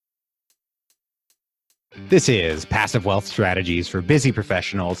This is Passive Wealth Strategies for Busy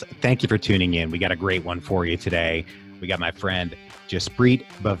Professionals. Thank you for tuning in. We got a great one for you today. We got my friend Jaspreet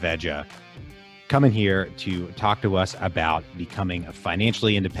Baveja coming here to talk to us about becoming a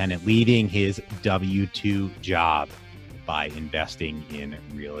financially independent, leaving his W-2 job by investing in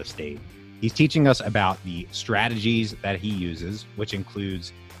real estate. He's teaching us about the strategies that he uses, which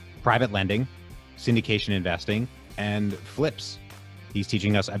includes private lending, syndication investing, and flips. He's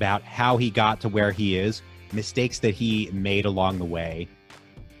teaching us about how he got to where he is, mistakes that he made along the way,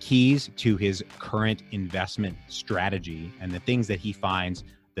 keys to his current investment strategy, and the things that he finds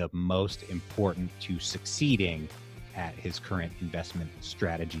the most important to succeeding at his current investment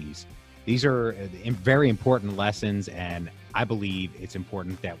strategies. These are very important lessons, and I believe it's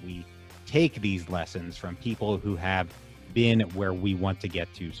important that we take these lessons from people who have been where we want to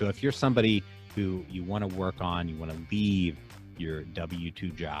get to. So if you're somebody who you want to work on, you want to leave your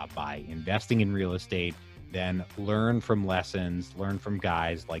W-2 job by investing in real estate, then learn from lessons, learn from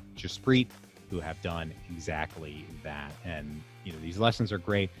guys like Jaspreet who have done exactly that. And these lessons are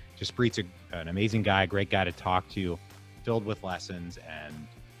great. Jaspreet's an amazing guy, great guy to talk to, filled with lessons, and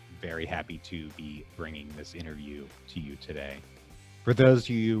very happy to be bringing this interview to you today. For those of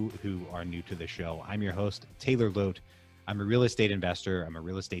you who are new to the show, I'm your host, Taylor Loht. I'm a real estate investor. I'm a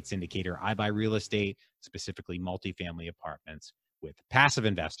real estate syndicator. I buy real estate, specifically multifamily apartments, with passive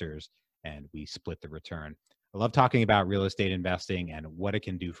investors, and we split the return. I love talking about real estate investing and what it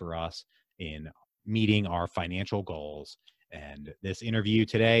can do for us in meeting our financial goals. And this interview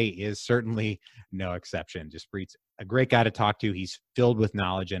today is certainly no exception. Jaspreet's a great guy to talk to. He's filled with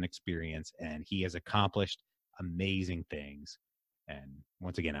knowledge and experience, and he has accomplished amazing things. And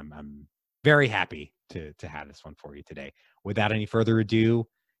once again, I'm very happy to have this one for you today. Without any further ado,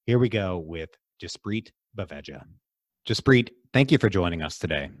 here we go with Jaspreet Baveja. Jaspreet, thank you for joining us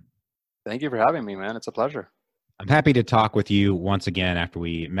today. Thank you for having me, man. It's a pleasure. I'm happy to talk with you once again after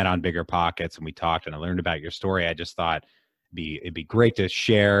we met on Bigger Pockets and we talked and I learned about your story. I just thought it'd be great to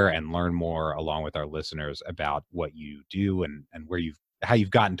share and learn more along with our listeners about what you do and how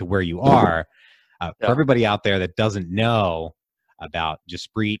you've gotten to where you are. For everybody out there that doesn't know about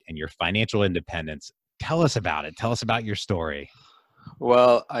Jaspreet and your financial independence, tell us about it. Tell us about your story.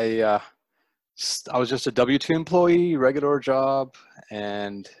 Well, I was just a W-2 employee, regular job,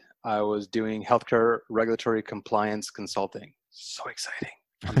 and I was doing healthcare regulatory compliance consulting. So exciting,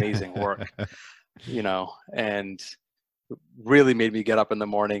 amazing work, and really made me get up in the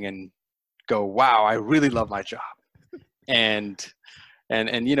morning and go, wow, I really love my job. And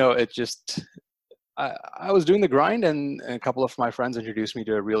it just, I was doing the grind, and a couple of my friends introduced me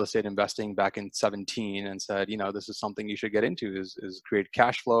to real estate investing back in 2017 and said, this is something you should get into is create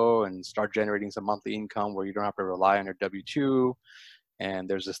cash flow and start generating some monthly income where you don't have to rely on your W-2. And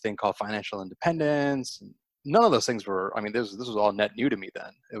there's this thing called financial independence. None of those things were, this was all net new to me then.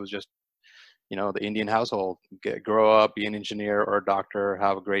 It was just, the Indian household, grow up, be an engineer or a doctor,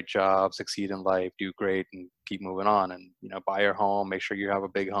 have a great job, succeed in life, do great, and keep moving on. And, buy your home, make sure you have a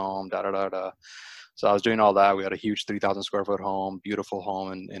big home, da-da-da-da. So I was doing all that. We had a huge 3,000 square foot home, beautiful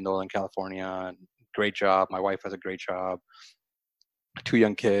home in Northern California, and great job. My wife has a great job, 2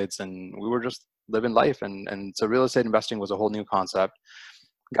 young kids, and we were just living life. And so real estate investing was a whole new concept.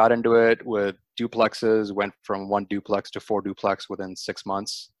 Got into it with duplexes, went from 1 duplex to 4 duplex within 6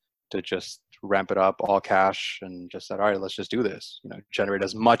 months to just ramp it up, all cash, and just said, all right, let's just do this, generate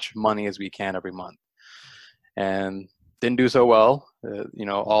as much money as we can every month. And didn't do so well,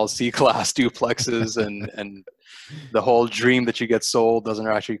 all C-class duplexes and the whole dream that you get sold doesn't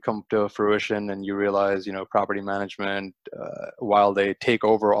actually come to fruition. And you realize, property management, while they take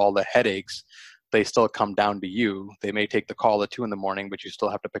over all the headaches, they still come down to you. They may take the call at 2 a.m, but you still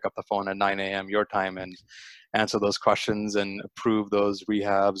have to pick up the phone at 9 a.m. your time and answer those questions and approve those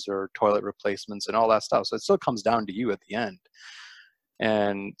rehabs or toilet replacements and all that stuff. So it still comes down to you at the end.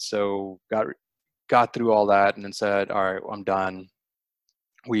 And so got through all that and then said, all right, I'm done.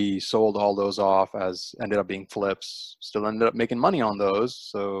 We sold all those off ended up being flips, still ended up making money on those.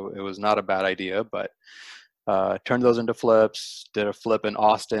 So it was not a bad idea, but turned those into flips, did a flip in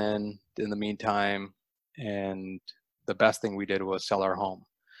Austin in the meantime. And the best thing we did was sell our home.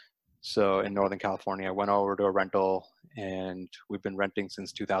 So in Northern California, I went over to a rental and we've been renting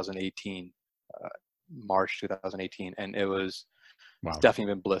since 2018, March 2018. And it's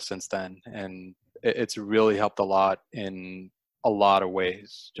definitely been bliss since then. And it's really helped a lot in a lot of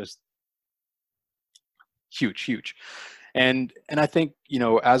ways, just huge. And I think,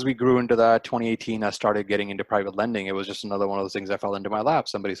 as we grew into that 2018, I started getting into private lending. It was just another one of those things that fell into my lap.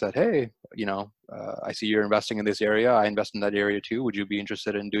 Somebody said, hey, I see you're investing in this area. I invest in that area too. Would you be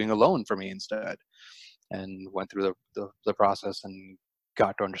interested in doing a loan for me instead? and went through the process and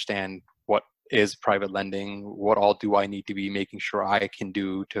got to understand what is private lending, what all do I need to be making sure I can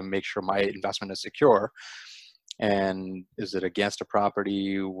do to make sure my investment is secure, and is it against a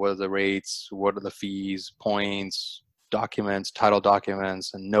property, what are the rates, what are the fees, points, documents, title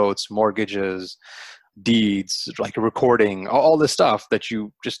documents and notes, mortgages, deeds, like a recording, all this stuff that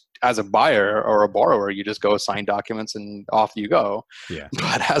you just, as a buyer or a borrower, you just go sign documents and off you go. Yeah.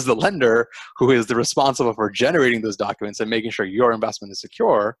 But as the lender, who is the responsible for generating those documents and making sure your investment is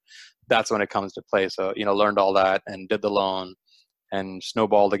secure, that's when it comes to play. So, learned all that and did the loan and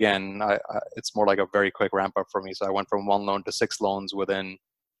snowballed again. It's more like a very quick ramp up for me. So I went from 1 loan to 6 loans within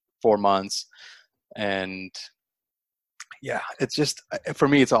 4 months. And yeah, it's just, for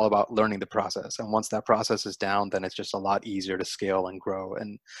me, it's all about learning the process. And once that process is down, then it's just a lot easier to scale and grow.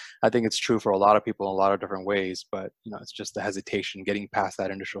 And I think it's true for a lot of people in a lot of different ways, but it's just the hesitation, getting past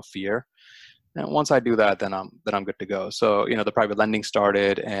that initial fear. And once I do that, then I'm good to go. So, the private lending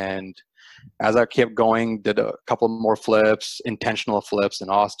started, and as I kept going, did a couple more flips, intentional flips in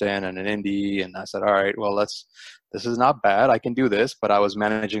Austin and in Indy. And I said, all right, well, this is not bad. I can do this. But I was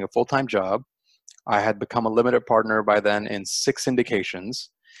managing a full-time job. I had become a limited partner by then in 6 syndications.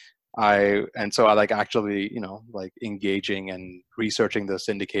 So I actually, engaging and researching the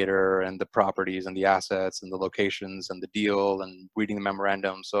syndicator and the properties and the assets and the locations and the deal and reading the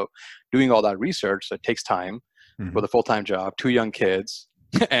memorandum. So doing all that research, so it takes time with a full-time job, 2 young kids,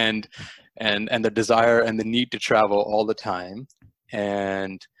 and the desire and the need to travel all the time,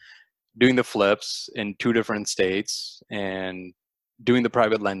 and doing the flips in 2 different states and doing the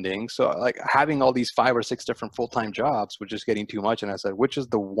private lending. So having all these 5 or 6 different full-time jobs was just getting too much. And I said, which is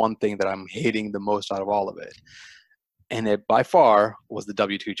the one thing that I'm hating the most out of all of it? And it by far was the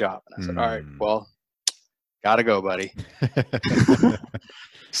W-2 job. And I said, all right, well, gotta go, buddy.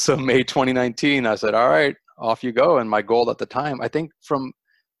 So May 2019, I said, all right, off you go. And my goal at the time, I think from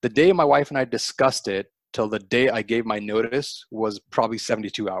the day my wife and I discussed it till the day I gave my notice, was probably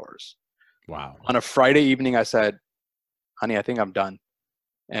 72 hours. Wow. On a Friday evening, I said, honey, I think I'm done.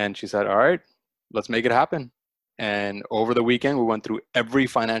 And she said, all right, let's make it happen. And over the weekend, we went through every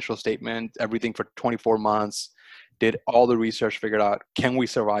financial statement, everything for 24 months, did all the research, figured out, can we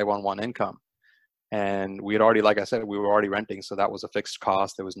survive on one income? And we had already, like I said, we were already renting. So that was a fixed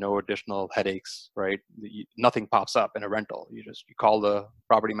cost. There was no additional headaches, right? Nothing pops up in a rental. You call the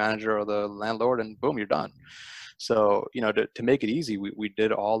property manager or the landlord and boom, you're done. So, to make it easy, we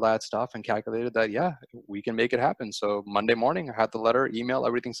did all that stuff and calculated that, yeah, we can make it happen. So Monday morning, I had the letter, email,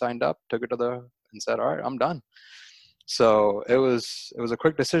 everything signed up, took it and said, all right, I'm done. So it was a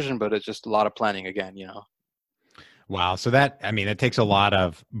quick decision, but it's just a lot of planning again, Wow. So it takes a lot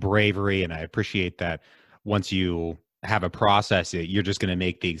of bravery, and I appreciate that once you have a process, you're just going to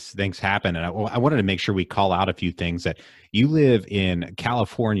make these things happen. And I wanted to make sure we call out a few things. That you live in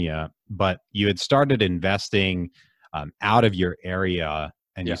California, but you had started investing out of your area,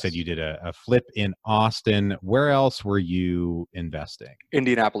 and Yes. You said you did a flip in Austin. Where else were you investing?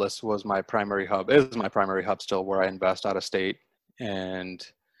 Indianapolis was my primary hub. It is my primary hub still, where I invest out of state. And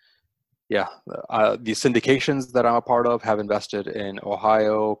yeah, the syndications that I'm a part of have invested in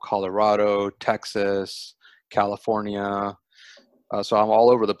Ohio, Colorado, Texas, California. So I'm all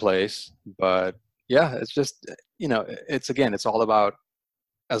over the place. But yeah, it's just, it's all about,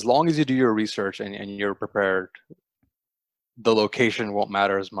 as long as you do your research and you're prepared, the location won't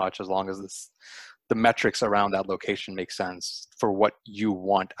matter as much, as long as the metrics around that location make sense for what you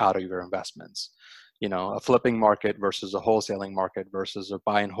want out of your investments. A flipping market versus a wholesaling market versus a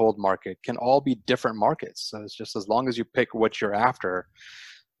buy and hold market can all be different markets. So it's just, as long as you pick what you're after,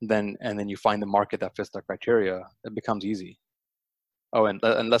 then you find the market that fits that criteria, it becomes easy. Oh, and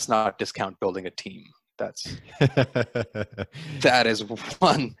let's not discount building a team. That is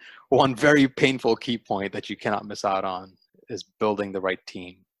one very painful key point that you cannot miss out on, is building the right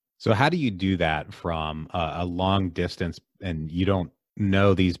team. So how do you do that from a long distance, and you don't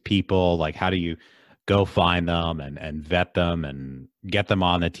know these people? Like, how do you go find them and vet them and get them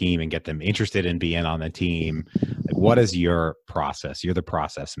on the team and get them interested in being on the team? Like, what is your process? You're the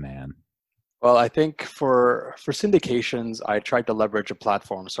process man. Well, I think for syndications, I tried to leverage a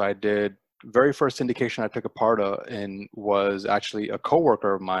platform. So I did, very first syndication I took a part of in was actually a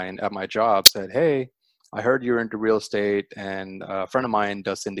coworker of mine at my job said, hey, I heard you're into real estate, and a friend of mine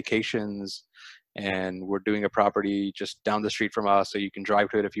does syndications, and we're doing a property just down the street from us, so you can drive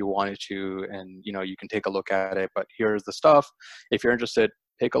to it if you wanted to, and you can take a look at it, but here's the stuff. If you're interested,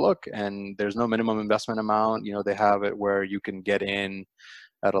 take a look. And there's no minimum investment amount. They have it where you can get in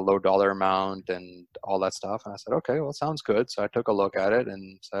at a low dollar amount and all that stuff. And I said, okay, well, sounds good. So I took a look at it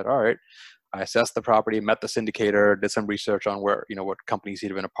and said, all right, I assessed the property, met the syndicator, did some research on where, what companies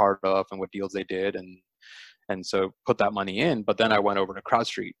he'd been a part of and what deals they did. And so put that money in. But then I went over to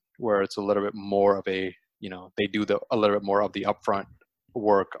CrowdStreet, where it's a little bit more of a, they do a little bit more of the upfront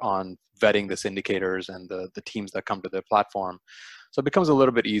work on vetting the syndicators and the teams that come to the platform. So it becomes a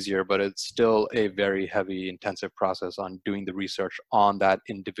little bit easier, but it's still a very heavy, intensive process on doing the research on that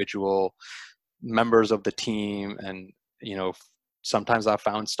individual members of the team. And, sometimes I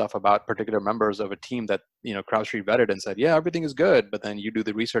found stuff about particular members of a team that, CrowdStreet vetted and said, yeah, everything is good. But then you do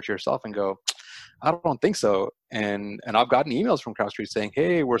the research yourself and go, I don't think so. And I've gotten emails from CrowdStreet saying,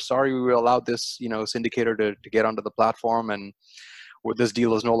 hey, we're sorry we allowed this, syndicator to get onto the platform, and this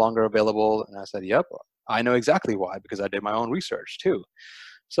deal is no longer available. And I said, yep, I know exactly why, because I did my own research too.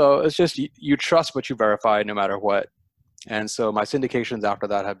 So it's just, you trust what you verify no matter what. And so my syndications after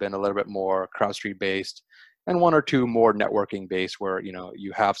that have been a little bit more CrowdStreet based, and one or two more networking based, where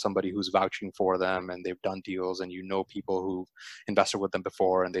you have somebody who's vouching for them and they've done deals, and people who've invested with them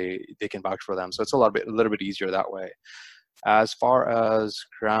before and they can vouch for them. So it's a little bit easier that way. As far as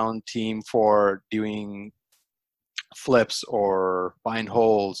ground team for doing flips or buying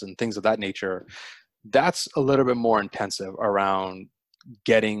holds and things of that nature, that's a little bit more intensive around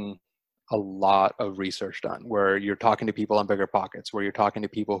getting a lot of research done, where you're talking to people on BiggerPockets, where you're talking to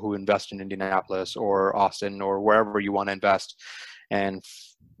people who invest in Indianapolis or Austin or wherever you want to invest, and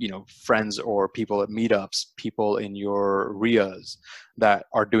friends or people at meetups, people in your RIAs that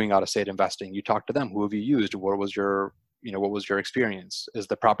are doing out-of-state investing. You talk to them. Who have you used? What was your experience? Is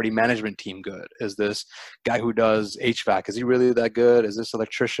the property management team good? Is this guy who does HVAC, is he really that good? Is this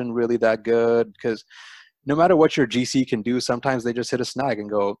electrician really that good? Because no matter what your GC can do, sometimes they just hit a snag and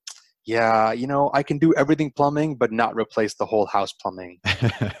go, yeah, I can do everything plumbing, but not replace the whole house plumbing.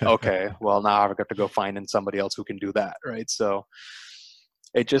 Okay, well, now I've got to go find somebody else who can do that, right? So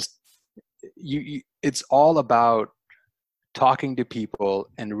it just, it's all about talking to people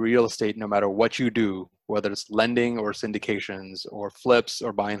in real estate, no matter what you do, whether it's lending or syndications or flips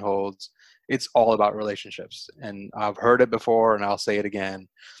or buy and holds. It's all about relationships. And I've heard it before, and I'll say it again.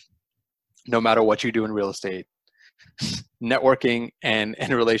 No matter what you do in real estate, networking and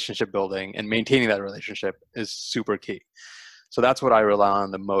relationship building and maintaining that relationship is super key. So that's what I rely on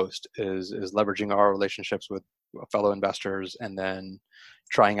the most, is leveraging our relationships with fellow investors, and then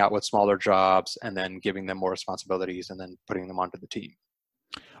trying out with smaller jobs, and then giving them more responsibilities, and then putting them onto the team.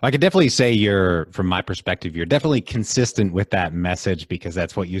 I could definitely say from my perspective, you're definitely consistent with that message, because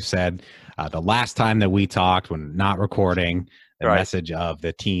that's what you said the last time that we talked when not recording. The right. Message of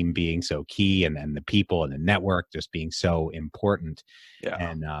the team being so key, and the people and the network just being so important. Yeah.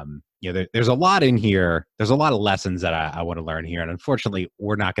 And, there's a lot in here. There's a lot of lessons that I want to learn here. And unfortunately,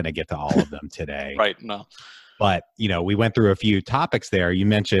 we're not going to get to all of them today. Right. No. But, we went through a few topics there. You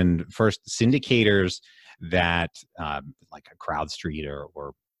mentioned first syndicators that like a CrowdStreet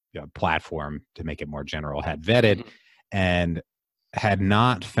or platform, to make it more general, had vetted and had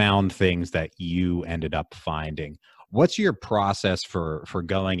not found things that you ended up finding. What's your process for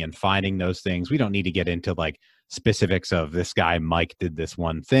going and finding those things? We don't need to get into like specifics of this guy, Mike, did this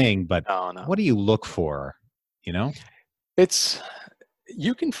one thing, but no. What do you look for? You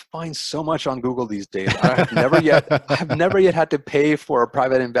can find so much on Google these days. I've never yet had to pay for a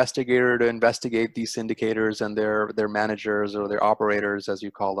private investigator to investigate these syndicators and their managers or their operators, as you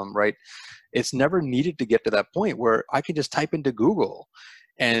call them, right? It's never needed to get to that point where I can just type into Google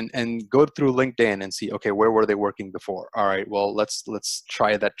and go through LinkedIn and see, okay, where were they working before? All right, well, let's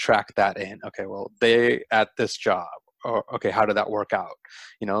track that in. Okay, well, they at this job. Or, okay, how did that work out?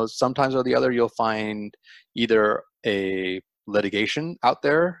 Sometimes or the other, you'll find either a litigation out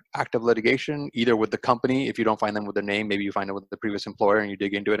there, active litigation, either with the company. If you don't find them with their name, maybe you find it with the previous employer, and you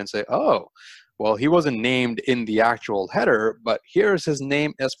dig into it and say, oh, well, he wasn't named in the actual header, but here's his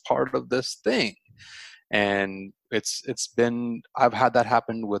name as part of this thing. And I've had that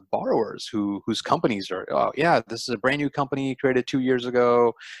happen with borrowers whose companies are, oh yeah, this is a brand new company created 2 years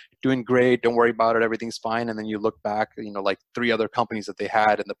ago, doing great, don't worry about it, everything's fine. And then you look back, like 3 other companies that they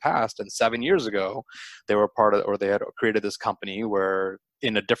had in the past, and 7 years ago, they were part of, or they had created this company where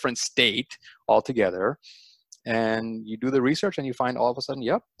in a different state altogether. And you do the research and you find all of a sudden,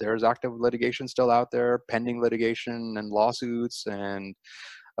 yep, there's active litigation still out there, pending litigation and lawsuits and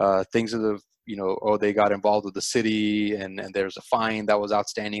things of the, they got involved with the city and there's a fine that was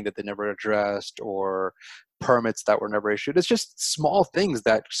outstanding that they never addressed, or permits that were never issued. It's just small things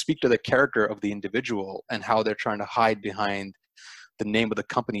that speak to the character of the individual and how they're trying to hide behind the name of the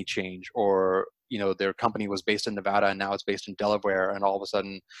company change, or their company was based in Nevada and now it's based in Delaware, and all of a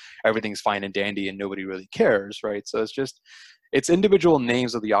sudden everything's fine and dandy and nobody really cares, right? So it's individual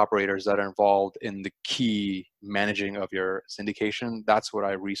names of the operators that are involved in the key managing of your syndication. That's what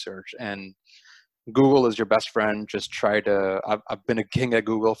I research. And Google is your best friend. Just I've been a king at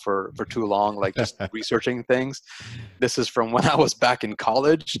Google for too long, like just researching things. This is from when I was back in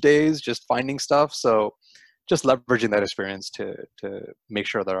college days, just finding stuff. So just leveraging that experience to make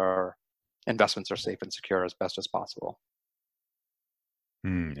sure that our investments are safe and secure as best as possible.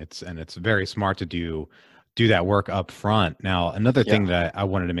 It's very smart to do that work up front. Now, another thing that I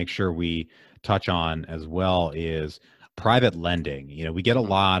wanted to make sure we touch on as well is private lending. We get a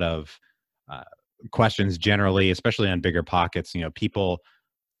lot of questions generally, especially on bigger pockets. People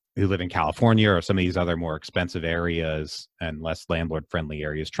who live in California or some of these other more expensive areas and less landlord friendly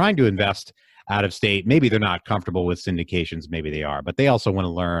areas trying to invest out of state. Maybe they're not comfortable with syndications, maybe they are, but they also want to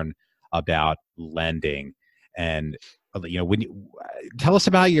learn about lending. And when you tell us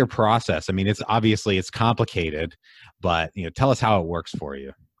about your process. I mean, it's complicated, but tell us how it works for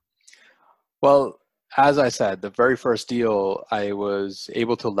you. Well, as I said, the very first deal, I was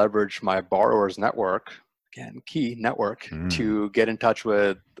able to leverage my borrower's network, again, key network, to get in touch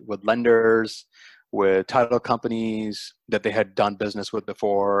with lenders, with title companies that they had done business with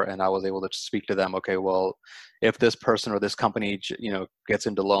before. And I was able to speak to them. Okay, well, if this person or this company, gets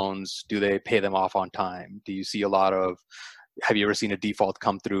into loans, do they pay them off on time? Do you see have you ever seen a default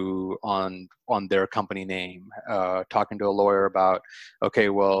come through on their company name? Talking to a lawyer about, okay,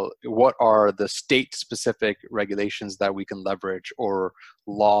 well, what are the state specific regulations that we can leverage or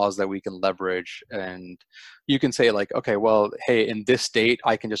laws that we can leverage? And you can say like, okay, well, hey, in this state,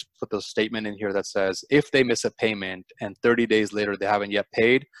 I can just put the statement in here that says, if they miss a payment and 30 days later they haven't yet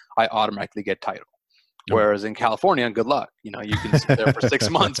paid, I automatically get title. Whereas in California, good luck. You can sit there for 6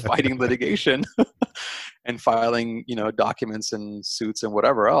 months fighting litigation and filing, documents and suits and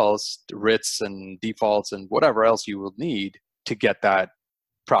whatever else, writs and defaults and whatever else you will need to get that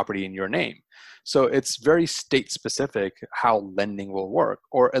property in your name. So it's very state specific how lending will work,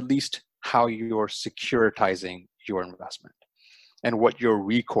 or at least how you're securitizing your investment and what your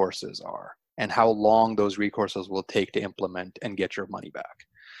recourses are and how long those recourses will take to implement and get your money back.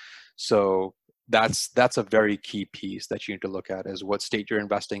 So that's a very key piece that you need to look at, is what state you're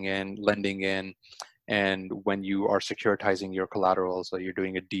investing in, lending in, and when you are securitizing your collateral, so you're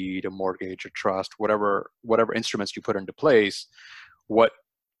doing a deed, a mortgage, a trust, whatever instruments you put into place, what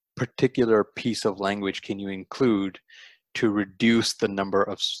particular piece of language can you include to reduce the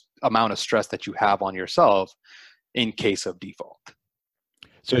amount of stress that you have on yourself in case of default.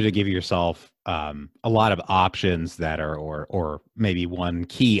 So to give yourself a lot of options that are, or maybe one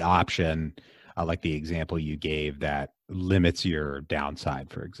key option, like the example you gave, that limits your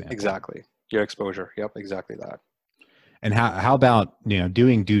downside, for example. Exactly. Your exposure. Yep. Exactly that. And how about,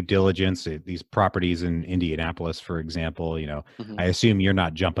 doing due diligence, these properties in Indianapolis, for example, I assume you're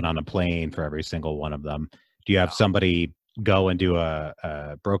not jumping on a plane for every single one of them. Do you have somebody go and do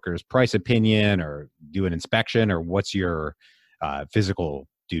a broker's price opinion or do an inspection, or what's your physical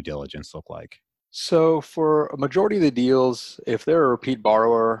due diligence look like? So for a majority of the deals, if they're a repeat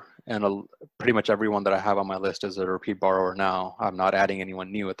borrower, and pretty much everyone that I have on my list is a repeat borrower now, I'm not adding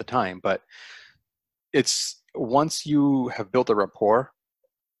anyone new at the time, but it's once you have built a rapport,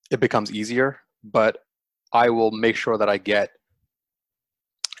 it becomes easier. But I will make sure that I get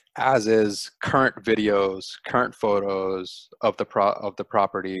as is current videos, current photos of the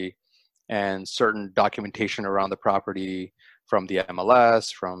property, and certain documentation around the property from the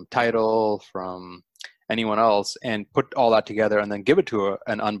MLS, from title, from anyone else, and put all that together and then give it to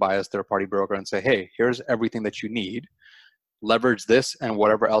an unbiased third-party broker and say, hey, here's everything that you need. Leverage this and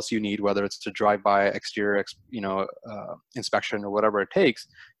whatever else you need, whether it's to drive-by exterior, inspection or whatever it takes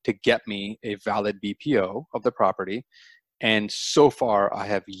to get me a valid BPO of the property. And so far, I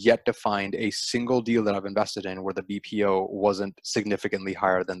have yet to find a single deal that I've invested in where the BPO wasn't significantly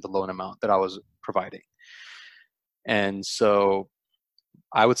higher than the loan amount that I was providing. And so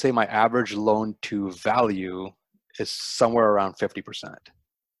I would say my average loan to value is somewhere around 50%.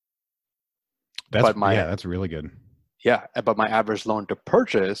 That's really good. Yeah, but my average loan to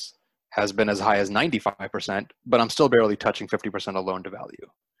purchase has been as high as 95%, but I'm still barely touching 50% of loan to value.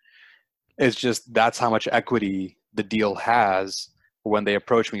 It's just that's how much equity the deal has when they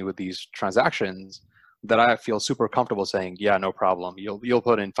approach me with these transactions, that I feel super comfortable saying, yeah, no problem. You'll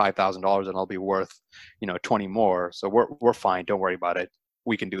put in $5,000 and it'll be worth, 20 more. So we're fine. Don't worry about it.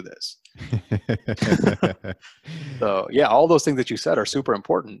 we can do this. So yeah, all those things that you said are super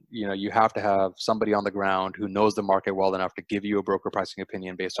important. You know, you have to have somebody on the ground who knows the market well enough to give you a broker pricing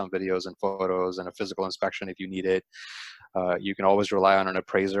opinion based on videos and photos and a physical inspection if you need it. You can always rely on an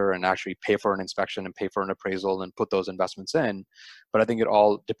appraiser and actually pay for an inspection and pay for an appraisal and put those investments in. But I think it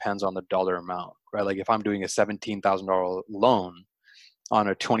all depends on the dollar amount, right? Like if I'm doing a $17,000 loan on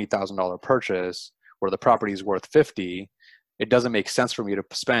a $20,000 purchase where the property is worth 50, it doesn't make sense for me to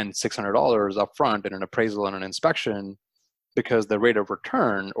spend $600 up front in an appraisal and an inspection, because the rate of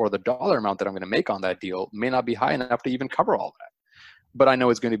return or the dollar amount that I'm going to make on that deal may not be high enough to even cover all that. But I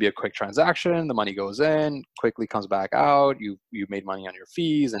know it's going to be a quick transaction. The money goes in, quickly comes back out. You made money on your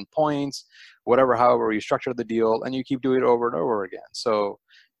fees and points, whatever, however you structure the deal, and you keep doing it over and over again. So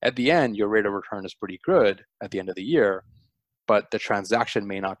at the end, your rate of return is pretty good at the end of the year, but the transaction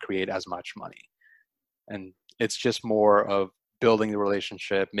may not create as much money. And it's just more of building the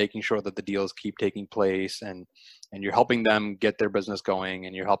relationship, making sure that the deals keep taking place, and you're helping them get their business going,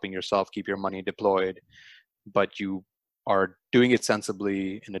 and you're helping yourself keep your money deployed, but you are doing it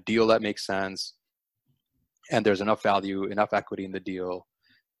sensibly in a deal that makes sense, and there's enough value, enough equity in the deal,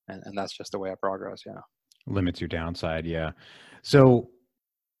 and that's just the way I progress. Yeah. Limits your downside. Yeah. So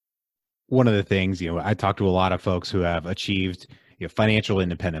one of the things, I talk to a lot of folks who have achieved financial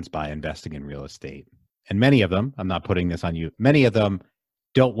independence by investing in real estate. And many of them, I'm not putting this on you, many of them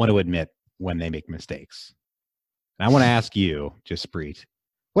don't want to admit when they make mistakes. And I want to ask you, Jaspreet,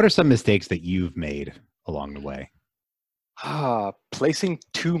 what are some mistakes that you've made along the way? Placing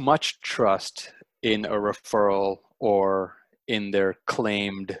too much trust in a referral or in their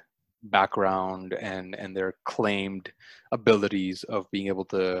claimed background and their claimed abilities of being able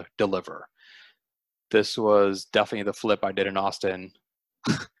to deliver. This was definitely the flip I did in Austin.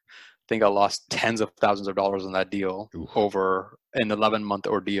 I think I lost tens of thousands of dollars on that deal. Oof. Over an 11-month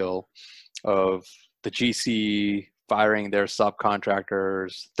ordeal of the GC firing their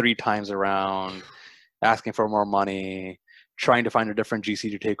subcontractors 3 times around, asking for more money, trying to find a different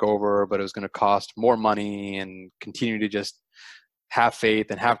GC to take over, but it was going to cost more money, and continue to just have faith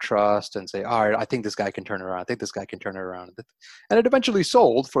and have trust and say, all right, I think this guy can turn it around. I think this guy can turn it around. And it eventually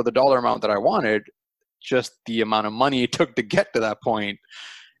sold for the dollar amount that I wanted. Just the amount of money it took to get to that point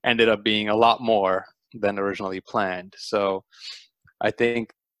ended up being a lot more than originally planned. So I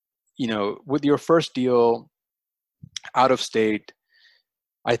think, with your first deal out of state,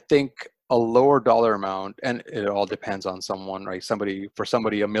 I think a lower dollar amount, and it all depends on someone, right? For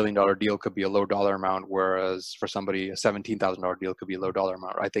somebody, $1 million deal could be a low dollar amount, whereas for somebody, a $17,000 deal could be a low dollar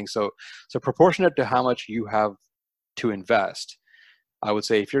amount. I think so. So proportionate to how much you have to invest, I would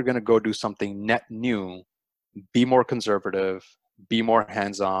say if you're going to go do something net new, be more conservative, be more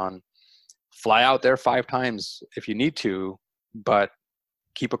hands-on, fly out there 5 times if you need to, but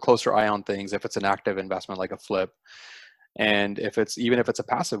keep a closer eye on things if it's an active investment like a flip. And even if it's a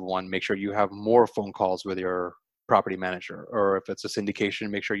passive one, make sure you have more phone calls with your property manager, or if it's a syndication,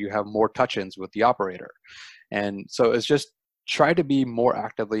 make sure you have more touch-ins with the operator. And so it's just try to be more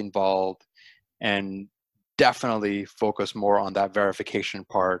actively involved, and definitely focus more on that verification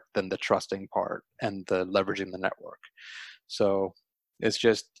part than the trusting part and the leveraging the network. So it's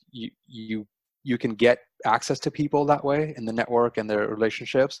just you can get access to people that way in the network and their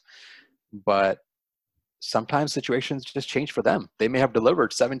relationships, but sometimes situations just change for them. They may have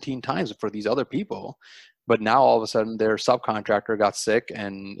delivered 17 times for these other people, but now all of a sudden their subcontractor got sick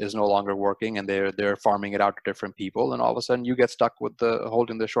and is no longer working, and they're farming it out to different people, and all of a sudden you get stuck with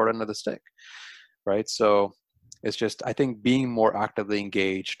holding the short end of the stick, right? So it's just, I think, being more actively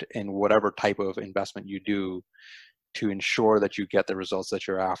engaged in whatever type of investment you do to ensure that you get the results that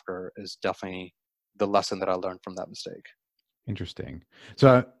you're after is definitely the lesson that I learned from that mistake. Interesting.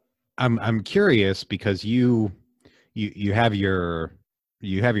 So I'm curious, because you have your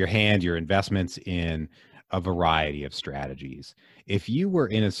investments in a variety of strategies. If you were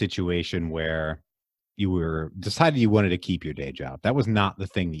in a situation where you decided you wanted to keep your day job, that was not the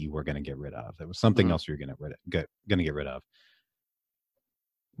thing that you were going to get rid of. It was something else you were going to get rid of.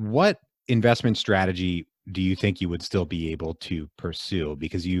 What investment strategy do you think you would still be able to pursue?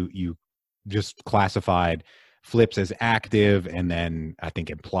 Because you just classified flips as active, and then I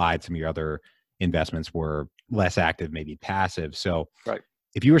think implied some of your other investments were less active, maybe passive. So right.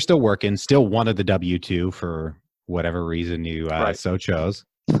 If you were still working, still wanted the W-2 for whatever reason you so chose,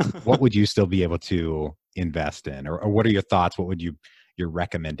 what would you still be able to invest in? Or what are your thoughts? What would your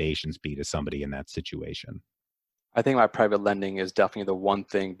recommendations be to somebody in that situation? I think my private lending is definitely the one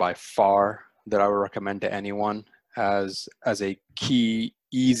thing by far that I would recommend to anyone as a key,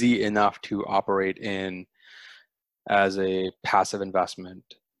 easy enough to operate in as a passive investment.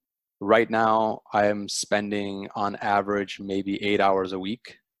 Right now, I am spending on average maybe 8 hours a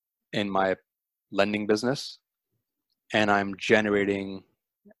week in my lending business, and I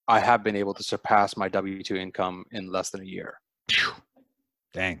have been able to surpass my W-2 income in less than a year. Phew.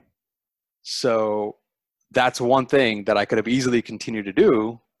 Dang. So that's one thing that I could have easily continued to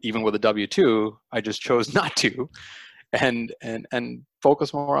do, even with a W-2. I just chose not to, and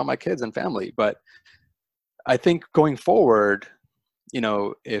focus more on my kids and family. But I think going forward,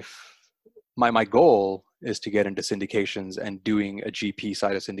 if my goal is to get into syndications and doing a GP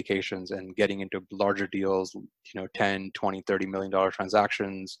side of syndications and getting into larger deals, 10, 20, $30 million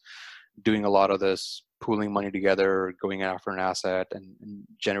transactions, doing a lot of this, pooling money together, going after an asset and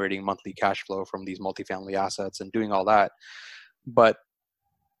generating monthly cash flow from these multifamily assets and doing all that. But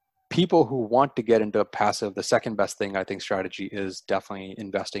people who want to get into a passive, the second best thing I think strategy is definitely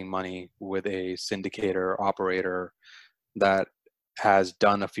investing money with a syndicator operator that has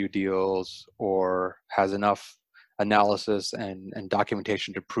done a few deals or has enough analysis and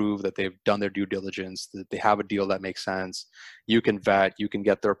documentation to prove that they've done their due diligence, that they have a deal that makes sense. You can vet, you can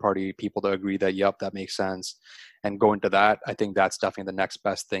get third party people to agree that, yep, that makes sense. And go into that. I think that's definitely the next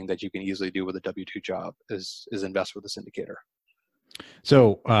best thing that you can easily do with a W-2 job is invest with a syndicator.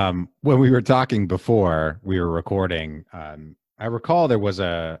 So when we were talking before we were recording, I recall there was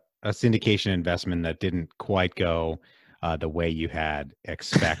a syndication investment that didn't quite go the way you had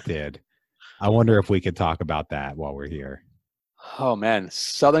expected. I wonder if we could talk about that while we're here. Oh man,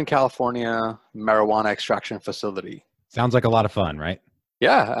 Southern California marijuana extraction facility. Sounds like a lot of fun, right?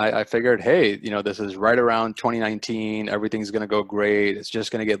 Yeah, I figured, hey, this is right around 2019. Everything's going to go great. It's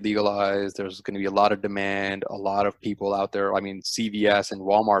just going to get legalized. There's going to be a lot of demand, a lot of people out there. I mean, CVS and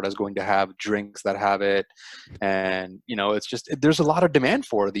Walmart is going to have drinks that have it. And, it's just, there's a lot of demand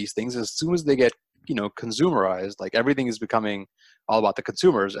for these things. As soon as they get, consumerized, like everything is becoming all about the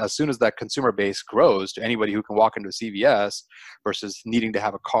consumers. As soon as that consumer base grows to anybody who can walk into a CVS versus needing to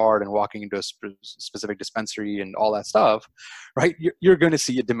have a card and walking into a specific dispensary and all that stuff, right? You're going to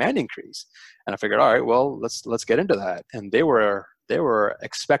see a demand increase. And I figured, all right, well, let's get into that. And they were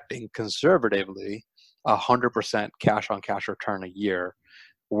expecting conservatively 100% cash on cash return a year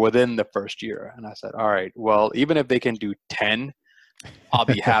within the first year. And I said, all right, well, even if they can do 10, I'll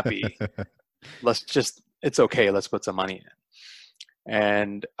be happy. It's okay. Let's put some money in.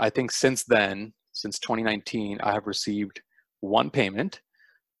 And I think since then, since 2019, I have received one payment,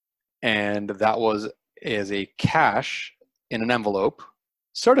 and that was as a cash in an envelope,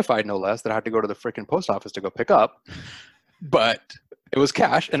 certified no less, that I had to go to the freaking post office to go pick up. But it was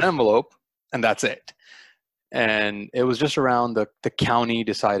cash in an envelope, and that's it. And it was just around the county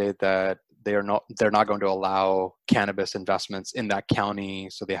decided that they're not going to allow cannabis investments in that county.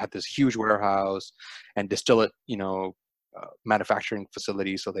 So they had this huge warehouse and distillate, manufacturing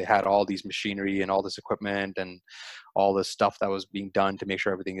facility. So they had all these machinery and all this equipment and all this stuff that was being done to make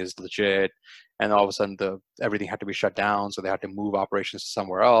sure everything is legit. And all of a sudden everything had to be shut down. So they had to move operations to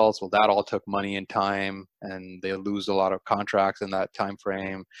somewhere else. Well, that all took money and time, and they lose a lot of contracts in that time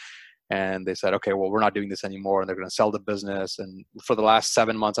frame. And they said, okay, well, we're not doing this anymore. And they're going to sell the business. And for the last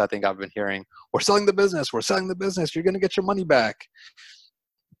 7 months, I think I've been hearing, we're selling the business. We're selling the business. You're going to get your money back.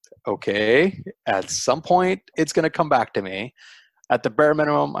 Okay. At some point, it's going to come back to me. At the bare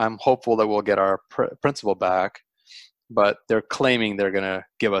minimum, I'm hopeful that we'll get our principal back. But they're claiming they're going to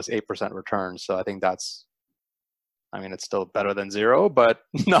give us 8% return. So I think it's still better than zero, but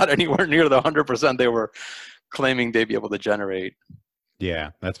not anywhere near the 100% they were claiming they'd be able to generate.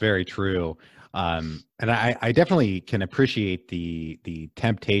 Yeah, that's very true. And I definitely can appreciate the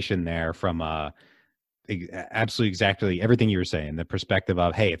temptation there from absolutely exactly everything you were saying, the perspective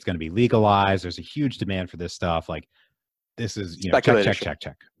of, hey, it's going to be legalized. There's a huge demand for this stuff. Like this is,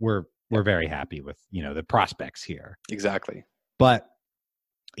 check. We're very happy with, the prospects here. Exactly. But,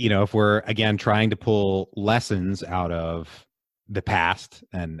 if we're again trying to pull lessons out of the past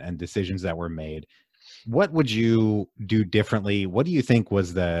and decisions that were made, what would you do differently? What do you think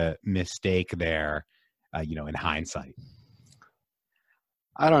was the mistake there, in hindsight?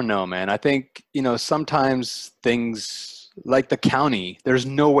 I don't know, man. I think, sometimes things like the county, there's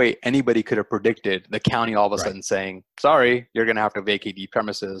no way anybody could have predicted the county all of a sudden saying, sorry, you're going to have to vacate the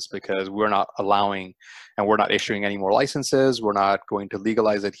premises because we're not allowing and we're not issuing any more licenses. We're not going to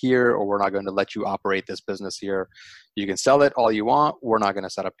legalize it here, or we're not going to let you operate this business here. You can sell it all you want. We're not going to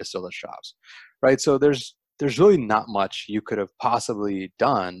set up distillate shops. Right. So there's really not much you could have possibly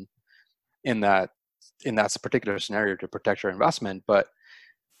done in that particular scenario to protect your investment. But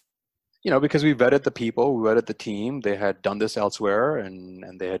because we vetted the people, we vetted the team. They had done this elsewhere,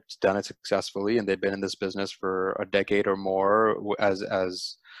 and they had done it successfully, and they'd been in this business for a decade or more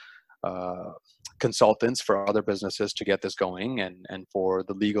as uh, consultants for other businesses to get this going, and for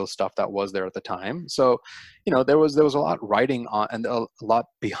the legal stuff that was there at the time. So, there was a lot riding on and a lot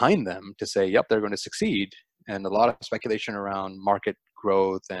behind them to say, yep, they're going to succeed, and a lot of speculation around market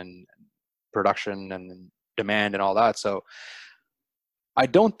growth and production and demand and all that. So I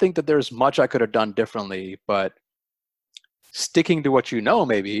don't think that there's much I could have done differently, but sticking to what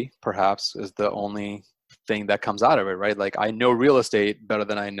maybe perhaps is the only thing that comes out of it, right? Like, I know real estate better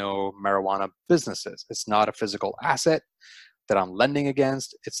than I know marijuana businesses. It's not a physical asset that I'm lending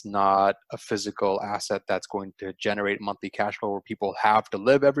against. It's not a physical asset that's going to generate monthly cash flow where people have to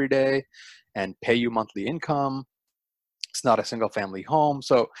live every day and pay you monthly income. It's not a single family home.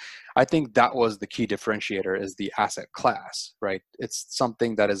 So I think that was the key differentiator, is the asset class, right? It's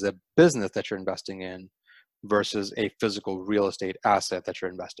something that is a business that you're investing in versus a physical real estate asset that you're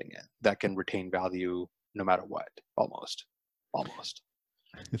investing in that can retain value no matter what, almost.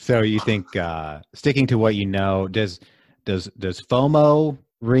 So you think sticking to what you know, does FOMO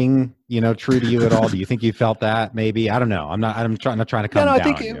ring true to you at all? Do you think you felt that? Maybe, I don't know. I'm not trying to come I down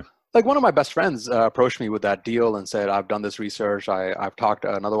think on you. like one of my best friends approached me with that deal and said, I've done this research. I've talked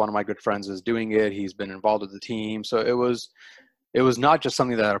to another one of my good friends is doing it. He's been involved with the team. So it was not just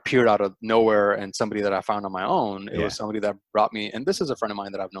something that appeared out of nowhere and somebody that I found on my own. It was somebody that brought me, and this is a friend of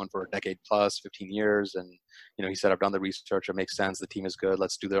mine that I've known for a decade plus, 15 years. And, he said, I've done the research. It makes sense. The team is good.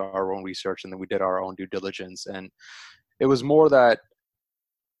 Let's do our own research. And then we did our own due diligence. And it was more that,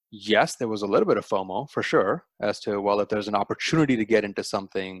 yes, there was a little bit of FOMO for sure as to, well, if there's an opportunity to get into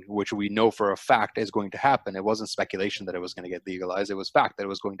something which we know for a fact is going to happen. It wasn't speculation that it was going to get legalized. It was fact that it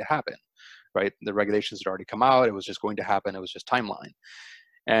was going to happen, right? The regulations had already come out. It was just going to happen. It was just timeline.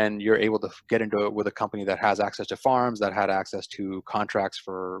 And you're able to get into it with a company that has access to farms, that had access to contracts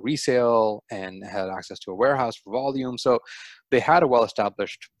for resale, and had access to a warehouse for volume. So they had a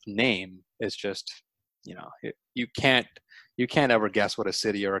well-established name. It's just, you can't ever guess what a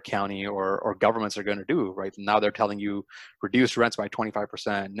city or a county or governments are going to do, right? Now they're telling you reduce rents by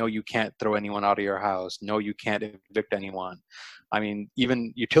 25%. No, you can't throw anyone out of your house. No, you can't evict anyone. I mean,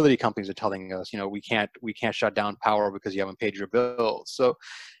 even utility companies are telling us, we can't shut down power because you haven't paid your bills. So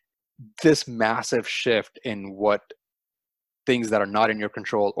this massive shift in what things that are not in your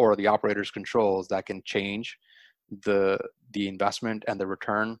control or the operator's controls that can change the investment and the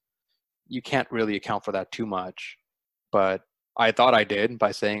return, you can't really account for that too much. But I thought I did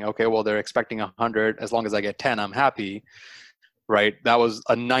by saying, okay, well, they're expecting 100. As long as I get 10, I'm happy, right? That was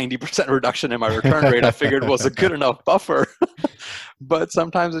a 90% reduction in my return rate. I figured was a good enough buffer. But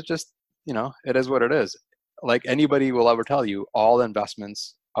sometimes it's just, it is what it is. Like anybody will ever tell you, all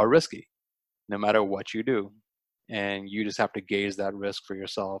investments are risky, no matter what you do. And you just have to gauge that risk for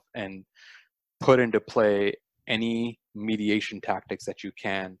yourself and put into play any mediation tactics that you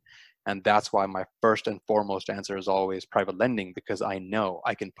can. And that's why my first and foremost answer is always private lending, because I know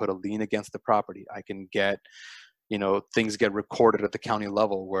I can put a lien against the property. I can get, things get recorded at the county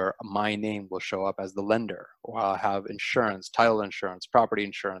level where my name will show up as the lender, or I'll have insurance, title insurance, property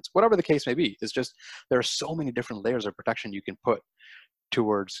insurance, whatever the case may be. It's just, there are so many different layers of protection you can put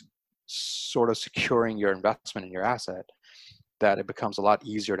towards sort of securing your investment in your asset, that it becomes a lot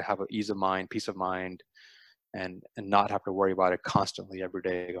easier to have an ease of mind, peace of mind, and not have to worry about it constantly every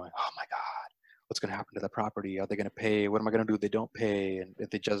day going, oh my God, what's going to happen to the property? Are they going to pay? What am I going to do if they don't pay? And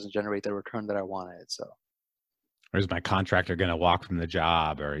if it doesn't generate the return that I wanted? So, or is my contractor going to walk from the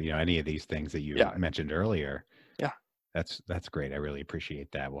job, or, any of these things that you mentioned earlier? Yeah. That's great. I really appreciate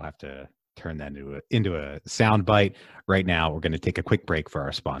that. We'll have to turn that into a sound bite. Right now, we're going to take a quick break for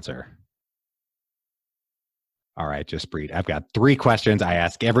our sponsor. All right, Jaspreet, I've got 3 questions I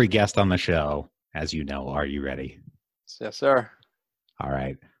ask every guest on the show. As you know, are you ready? Yes, sir. All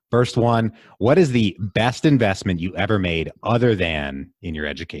right. First one, what is the best investment you ever made other than in your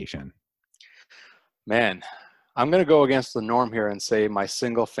education? Man, I'm going to go against the norm here and say my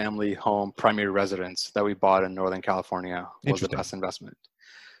single family home primary residence that we bought in Northern California was the best investment,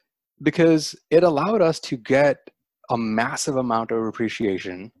 because it allowed us to get a massive amount of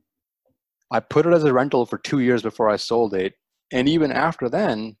appreciation. I put it as a rental for 2 years before I sold it. And even after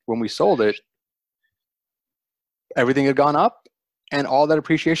then, when we sold it, everything had gone up and all that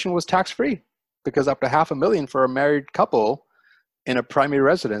appreciation was tax-free, because up to $500,000 for a married couple in a primary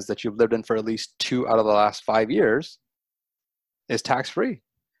residence that you've lived in for at least 2 out of the last 5 years is tax-free.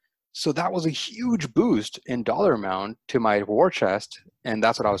 So that was a huge boost in dollar amount to my war chest. And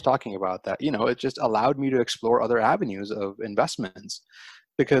that's what I was talking about, that, it just allowed me to explore other avenues of investments,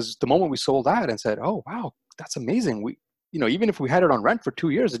 because the moment we sold that and said, oh, wow, that's amazing. We, even if we had it on rent for 2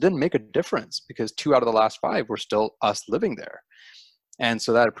 years, it didn't make a difference because 2 out of the last 5 were still us living there. And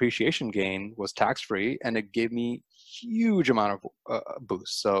so that appreciation gain was tax-free, and it gave me huge amount of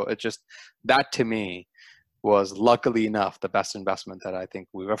boost. So it just, that to me was, luckily enough, the best investment that I think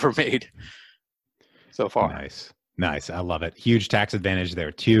we've ever made so far. Nice. I love it. Huge tax advantage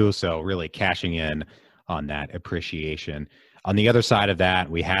there too. So really cashing in on that appreciation. On the other side of that,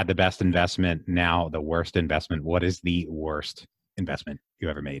 we had the best investment. Now the worst investment. What is the worst investment you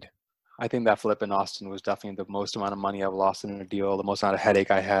ever made? I think that flip in Austin was definitely the most amount of money I've lost in a deal, the most amount of headache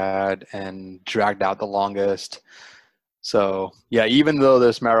I had, and dragged out the longest. So yeah, even though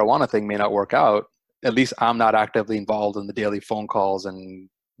this marijuana thing may not work out, at least I'm not actively involved in the daily phone calls and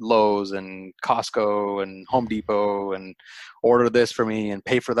Lowe's and Costco and Home Depot and order this for me and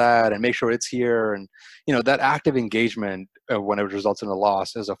pay for that and make sure it's here. And, that active engagement when it results in a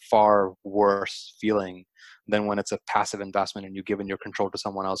loss is a far worse feeling than when it's a passive investment and you've given your control to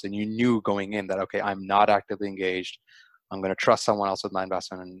someone else and you knew going in that, okay, I'm not actively engaged. I'm going to trust someone else with my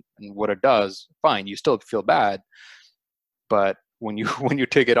investment. And what it does, fine, you still feel bad. But when you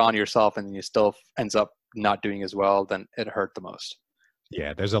take it on yourself and you still ends up not doing as well, then it hurt the most.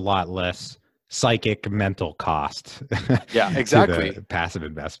 Yeah, there's a lot less psychic mental cost. Yeah, exactly. To the passive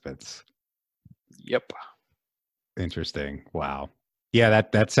investments. Yep. Interesting. Wow. Yeah,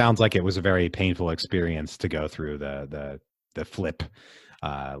 that sounds like it was a very painful experience to go through the flip,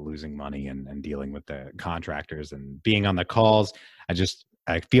 losing money and dealing with the contractors and being on the calls.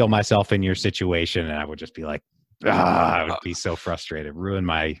 I feel myself in your situation, and I would just be like, I would be so frustrated, ruin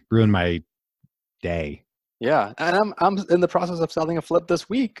my day. Yeah, and I'm in the process of selling a flip this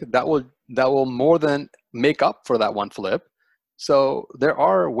week that will more than make up for that one flip. So there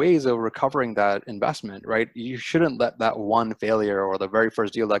are ways of recovering that investment, right? You shouldn't let that one failure or the very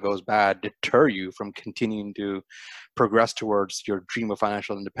first deal that goes bad deter you from continuing to progress towards your dream of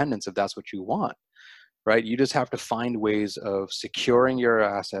financial independence if that's what you want, right? You just have to find ways of securing your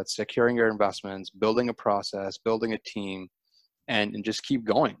assets, securing your investments, building a process, building a team, and just keep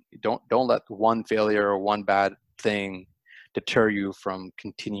going. Don't let one failure or one bad thing deter you from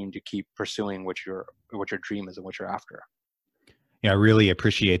continuing to keep pursuing what your dream is and what you're after. Yeah, I really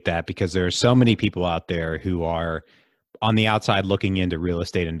appreciate that, because there are so many people out there who are on the outside looking into real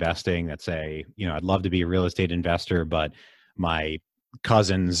estate investing that say, I'd love to be a real estate investor, but my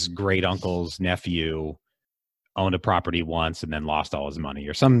cousin's great uncle's nephew owned a property once and then lost all his money,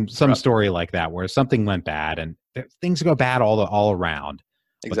 or some story like that, where something went bad, and things go bad all around.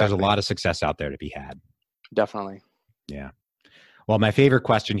 Exactly. But there's a lot of success out there to be had. Definitely. Yeah. Well, my favorite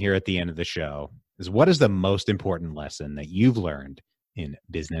question here at the end of the show is, what is the most important lesson that you've learned in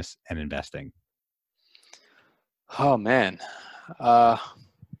business and investing? Oh man.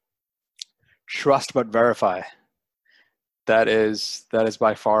 Trust but verify. That is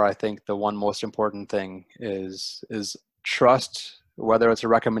by far, I think, the one most important thing is trust, whether it's a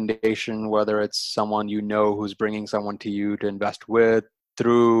recommendation, whether it's someone who's bringing someone to you to invest with,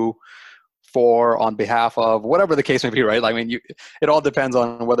 through, for, on behalf of, whatever the case may be, right? I mean, it all depends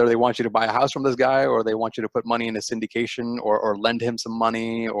on whether they want you to buy a house from this guy, or they want you to put money in a syndication, or lend him some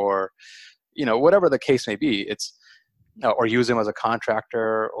money, or whatever the case may be. It's or use him as a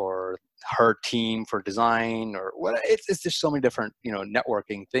contractor, or her team for design, or what. It's just so many different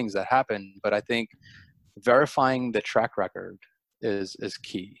networking things that happen. But I think verifying the track record is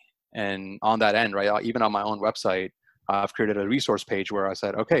key. And on that end, right, even on my own website, I've created a resource page where I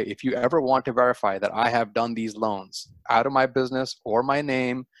said, okay, if you ever want to verify that I have done these loans out of my business or my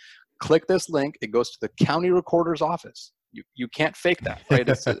name, click this link. It goes to the county recorder's office. You can't fake that,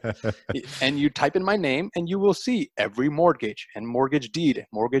 right? And you type in my name and you will see every mortgage and mortgage deed,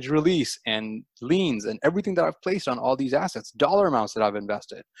 mortgage release, and liens, and everything that I've placed on all these assets, dollar amounts that I've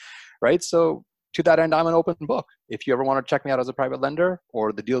invested, right? So to that end, I'm an open book. If you ever want to check me out as a private lender,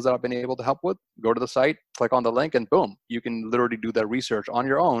 or the deals that I've been able to help with, go to the site, click on the link, and boom, you can literally do that research on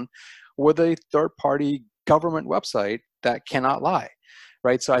your own with a third-party government website that cannot lie.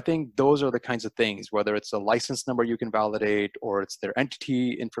 Right. So I think those are the kinds of things, whether it's a license number you can validate, or it's their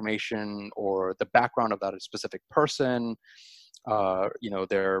entity information, or the background of that specific person,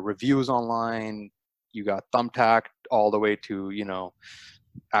 their reviews online. You got Thumbtack all the way to,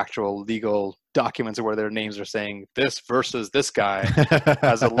 actual legal documents where their names are saying this versus this guy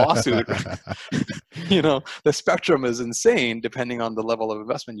has a lawsuit. The spectrum is insane depending on the level of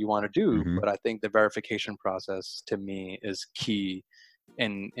investment you want to do. Mm-hmm. But I think the verification process, to me, is key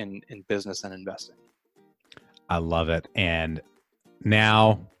in business and investing. I love it. And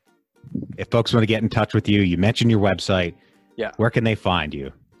now, if folks want to get in touch with you, you mentioned your website. Yeah. Where can they find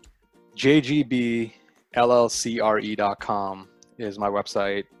you? jgbllcre.com is my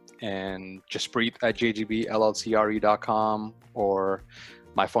website, and Jaspreet at jgbllcre.com, or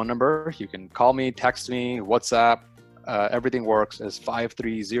my phone number. You can call me, text me, WhatsApp. Everything works as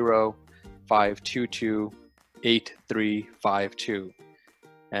 530-522-8352.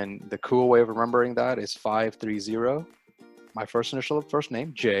 And the cool way of remembering that is 530, my first initial first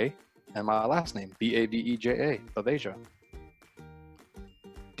name, J, and my last name, Baveja, Baveja.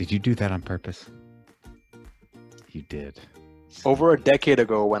 Did you do that on purpose? You did. Over a decade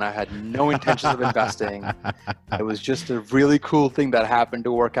ago, when I had no intentions of investing, it was just a really cool thing that happened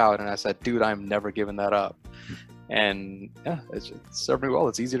to work out. And I said, dude, I'm never giving that up. And yeah, it served me well.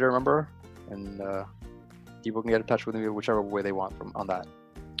 It's easy to remember. And people can get in touch with me whichever way they want on that.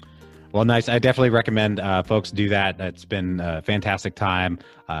 Well, nice. I definitely recommend folks do that. It's been a fantastic time.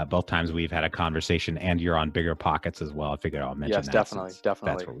 Both times we've had a conversation, and you're on Bigger Pockets as well. I figured I'll mention that. Yes, definitely.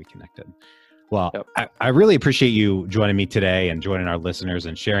 That's where we connected. Well, Yep. I really appreciate you joining me today and joining our listeners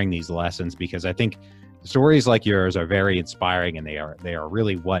and sharing these lessons, because I think stories like yours are very inspiring, and they are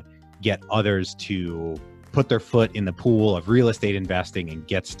really what get others to put their foot in the pool of real estate investing and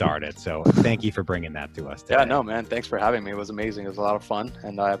get started. So thank you for bringing that to us today. Yeah, no, man. Thanks for having me. It was amazing. It was a lot of fun.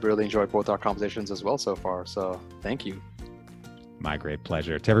 And I've really enjoyed both our conversations as well so far. So thank you. My great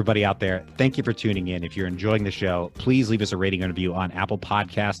pleasure. To everybody out there, thank you for tuning in. If you're enjoying the show, please leave us a rating and review on Apple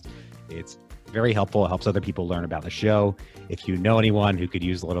Podcasts. It's very helpful. It helps other people learn about the show. If you know anyone who could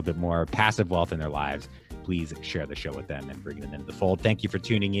use a little bit more passive wealth in their lives, please share the show with them and bring them into the fold. Thank you for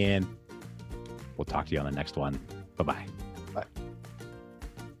tuning in. We'll talk to you on the next one. Bye-bye.